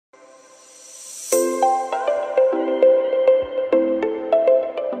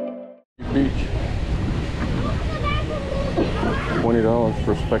beach. $20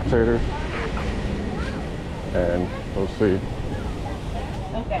 for spectators. And we'll see.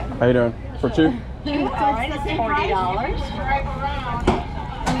 Okay. How you doing? For two? Alright, it's $40.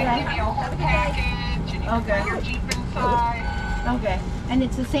 Okay. Your Jeep inside. Okay. And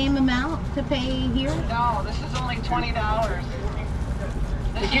it's the same amount to pay here? No, this is only $20.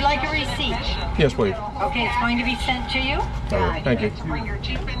 Would you like a receipt? Yes, please. Okay, it's going to be sent to you. Right, thank you. Bring your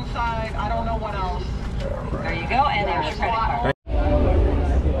Jeep inside. I don't know what else. There you go, and there's your credit card.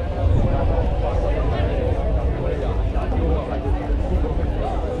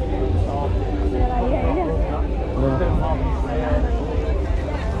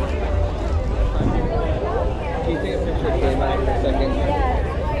 Can you take a picture of K-Mac in a second?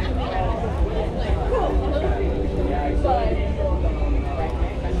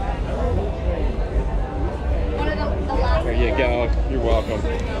 There you go. You're welcome.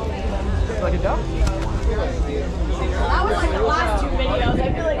 Like a duck? That was like the last two videos. I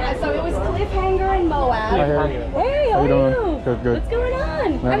feel like so it was Cliffhanger and Moab. Hi, Harry. Hey, how How are you doing? you? Good, good. What's going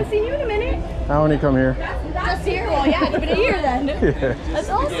on? Yeah. Haven't seen you in a minute. How many come here? Just here? Well, yeah, it's been a year then. Yeah. That's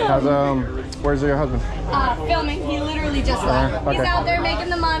awesome. How's where's your husband? Filming. He literally just left. Okay. He's out there making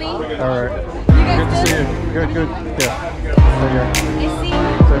the money. All right. You Good guys to see you. Good, good. Yeah. Stay here. I see.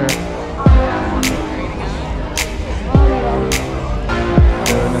 Stay here.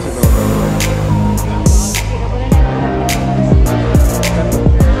 Necesito otro.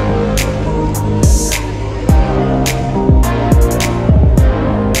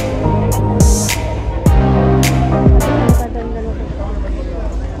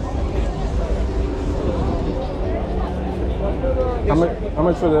 How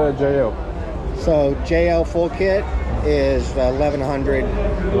much for the JL? So JL full kit is 1100.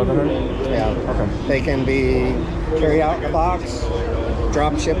 1100? Yeah. Okay. They can be carry out in the box,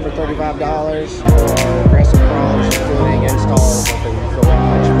 drop ship for $35, or aggressive crawlers including installs with the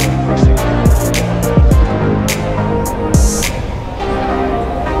garage for $360.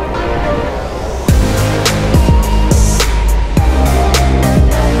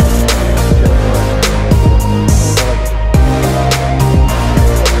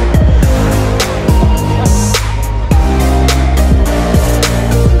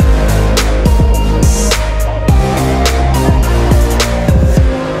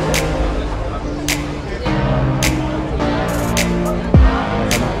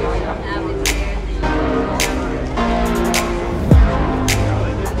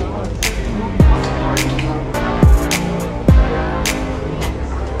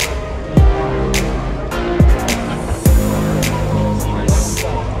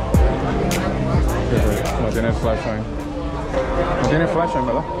 No tiene flashlight. No tiene flashlight,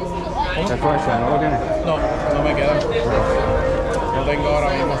 ¿verdad? El flashlight, ¿no lo tiene? No, no me queda. No tengo ahora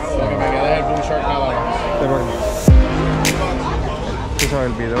mismo. Lo que me queda es el Boom Shark nada más. Tú sabes,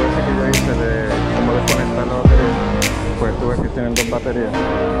 el video ese que yo hice de cómo desconectar la batería, pues tú ves que tienen dos baterías,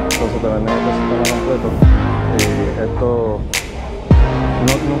 entonces te venden el sistema completo y esto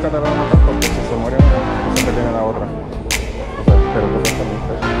nunca te lo van a matar porque si se muere uno, siempre tiene la otra. O sea, pero tú estás muy